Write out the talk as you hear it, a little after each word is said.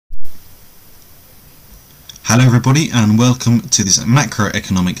Hello everybody and welcome to this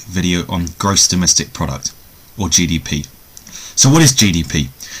macroeconomic video on gross domestic product, or GDP. So what is GDP?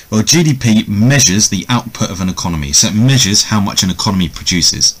 Well, GDP measures the output of an economy, so it measures how much an economy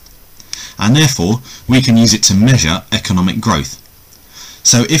produces. And therefore, we can use it to measure economic growth.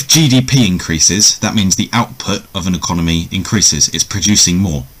 So if GDP increases, that means the output of an economy increases, it's producing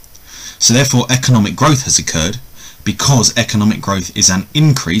more. So therefore economic growth has occurred because economic growth is an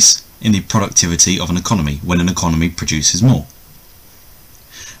increase in the productivity of an economy when an economy produces more.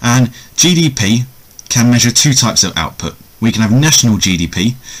 And GDP can measure two types of output. We can have national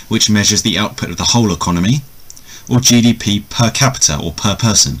GDP, which measures the output of the whole economy, or GDP per capita or per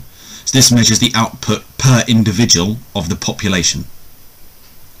person. So this measures the output per individual of the population.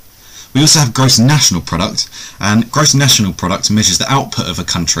 We also have gross national product, and gross national product measures the output of a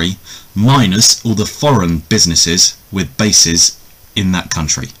country minus all the foreign businesses with bases in that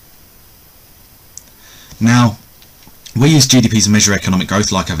country. Now, we use GDP to measure economic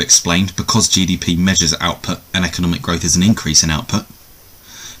growth, like I've explained, because GDP measures output and economic growth is an increase in output.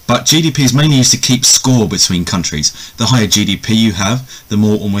 But GDP is mainly used to keep score between countries. The higher GDP you have, the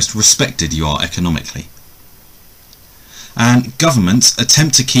more almost respected you are economically. And governments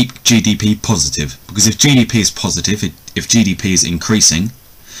attempt to keep GDP positive, because if GDP is positive, if GDP is increasing,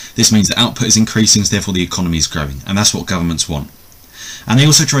 this means that output is increasing, so therefore the economy is growing, and that's what governments want. And they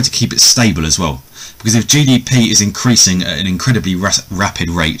also try to keep it stable as well, because if GDP is increasing at an incredibly rapid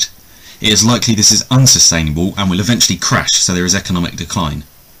rate, it is likely this is unsustainable and will eventually crash, so there is economic decline.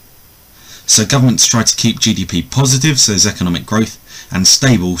 So governments try to keep GDP positive, so there's economic growth, and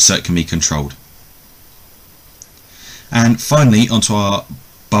stable, so it can be controlled. And finally, onto our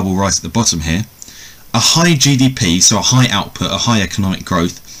bubble right at the bottom here, a high GDP, so a high output, a high economic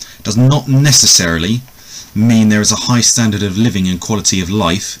growth, does not necessarily mean there is a high standard of living and quality of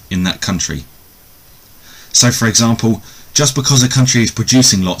life in that country. So for example, just because a country is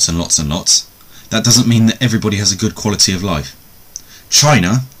producing lots and lots and lots, that doesn't mean that everybody has a good quality of life.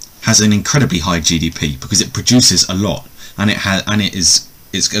 China has an incredibly high GDP because it produces a lot, and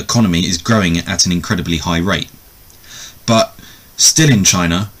its economy is growing at an incredibly high rate. But still in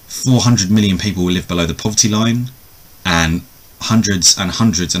China, 400 million people live below the poverty line, and hundreds and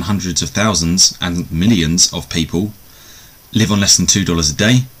hundreds and hundreds of thousands and millions of people live on less than $2 a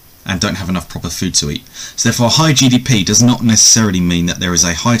day and don't have enough proper food to eat. So therefore high GDP does not necessarily mean that there is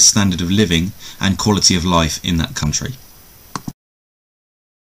a high standard of living and quality of life in that country.